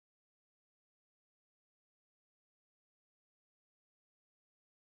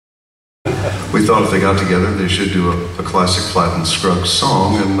We thought if they got together, they should do a classic Platt and Scruggs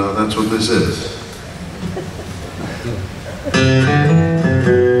song, and that's what this is.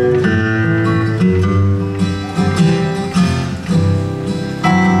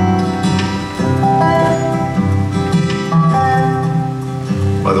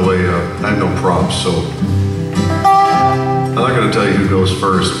 By the way, I have no props, so I'm not going to tell you who goes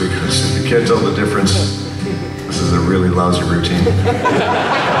first, because if you can't tell the difference, this is a really lousy routine.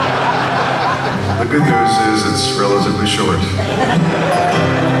 The good news is it's relatively short.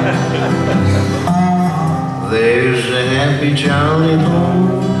 There's a happy jolly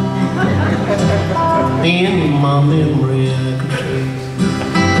home in my memory I can see,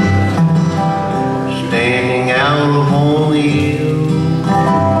 standing out upon the hill,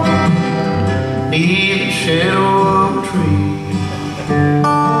 neath the shadow of a tree.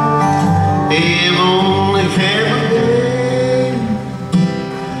 If only Cabernet,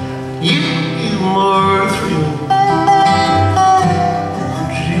 you more thrill,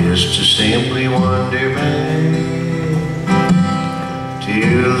 just to simply wander back to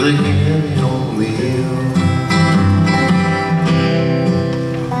the cabin on the hill.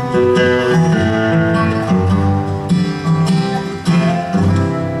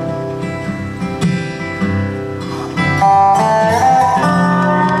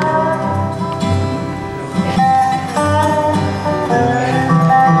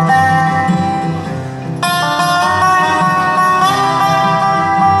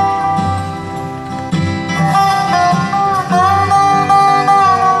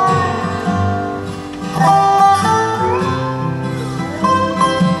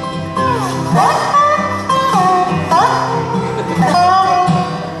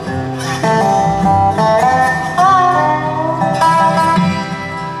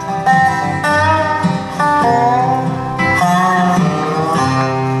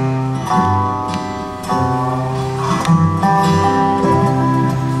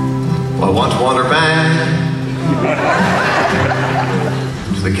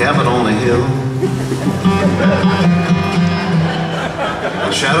 The cabin on the hill,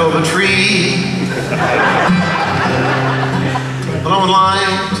 the shadow of a tree, but I would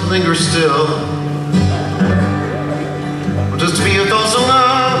like to linger still, just to be your thoughts of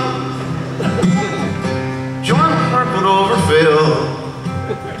love, joy and heart would overfill.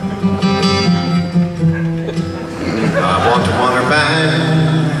 I want to wander back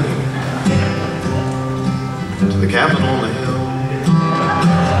to the cabin on the hill.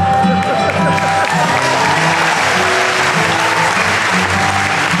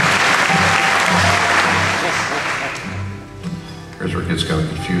 Here's where it gets kind of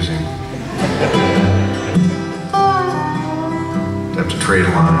confusing. Have to trade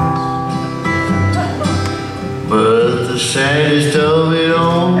lines. But the saddest of it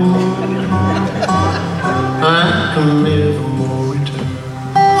all, I can never more return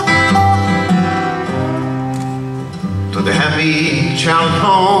to the happy child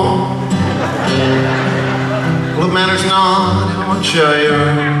home. Well, it matters not how much I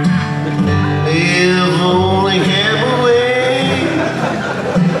earn, if only half away.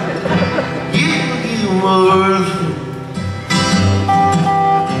 Well,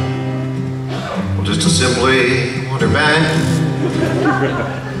 just to simply wander back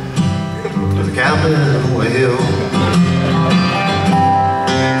to the cabin on the hill.